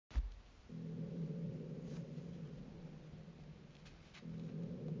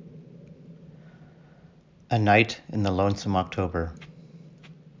A Night in the Lonesome October.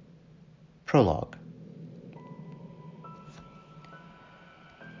 Prologue.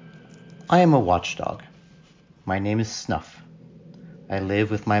 I am a watchdog. My name is Snuff. I live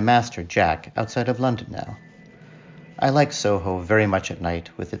with my master, Jack, outside of London now. I like Soho very much at night,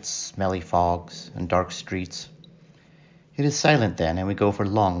 with its smelly fogs and dark streets. It is silent then, and we go for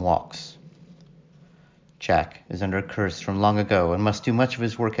long walks. Jack is under a curse from long ago and must do much of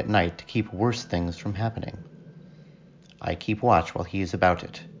his work at night to keep worse things from happening. I keep watch while he is about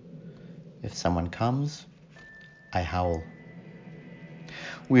it. If someone comes, I howl.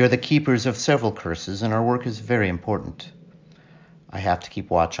 We are the keepers of several curses, and our work is very important. I have to keep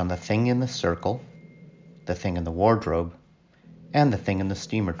watch on the thing in the circle, the thing in the wardrobe, and the thing in the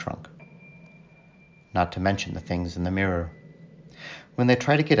steamer trunk. Not to mention the things in the mirror. When they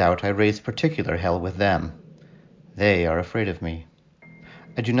try to get out, I raise particular hell with them. They are afraid of me.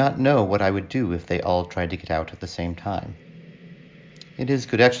 I do not know what I would do if they all tried to get out at the same time. It is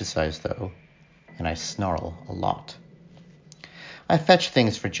good exercise, though, and I snarl a lot. I fetch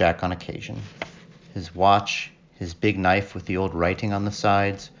things for Jack on occasion. His watch, his big knife with the old writing on the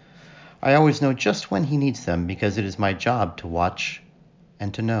sides. I always know just when he needs them because it is my job to watch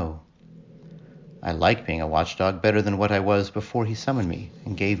and to know. I like being a watchdog better than what I was before he summoned me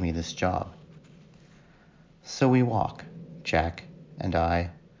and gave me this job. So we walk, Jack and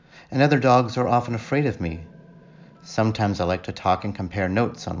I, and other dogs are often afraid of me. Sometimes I like to talk and compare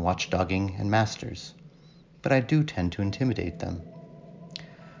notes on watchdogging and masters, but I do tend to intimidate them.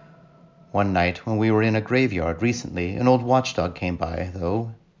 One night when we were in a graveyard recently, an old watchdog came by,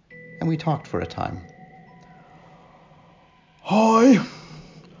 though, and we talked for a time. Hi,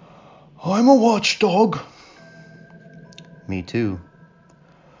 I'm a watchdog. Me too.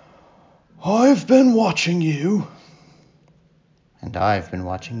 I've been watching you. And I've been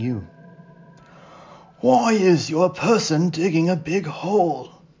watching you. Why is your person digging a big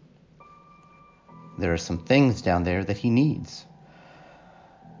hole? There are some things down there that he needs.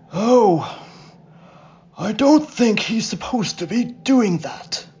 Oh, I don't think he's supposed to be doing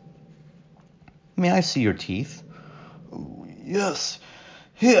that. May I see your teeth? Yes,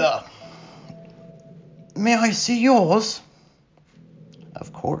 here. May I see yours?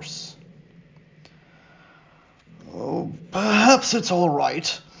 Of course. Oh, perhaps it's all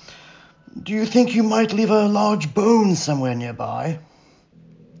right. Do you think you might leave a large bone somewhere nearby?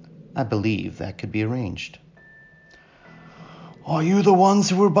 I believe that could be arranged. Are you the ones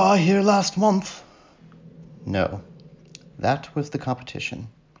who were by here last month? No, that was the competition.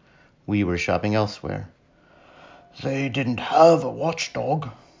 We were shopping elsewhere. They didn't have a watchdog.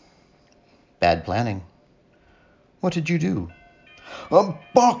 Bad planning. What did you do?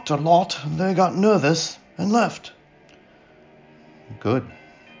 Barked a lot. They got nervous and left. Good.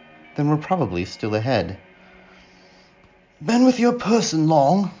 Then we're probably still ahead. Been with your person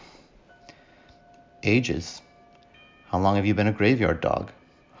long? Ages. How long have you been a graveyard dog?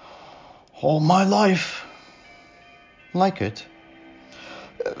 All my life. Like it?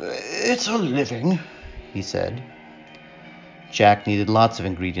 It's a living, he said. Jack needed lots of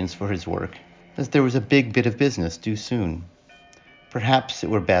ingredients for his work, as there was a big bit of business due soon. Perhaps it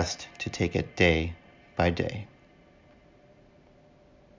were best to take it day by day.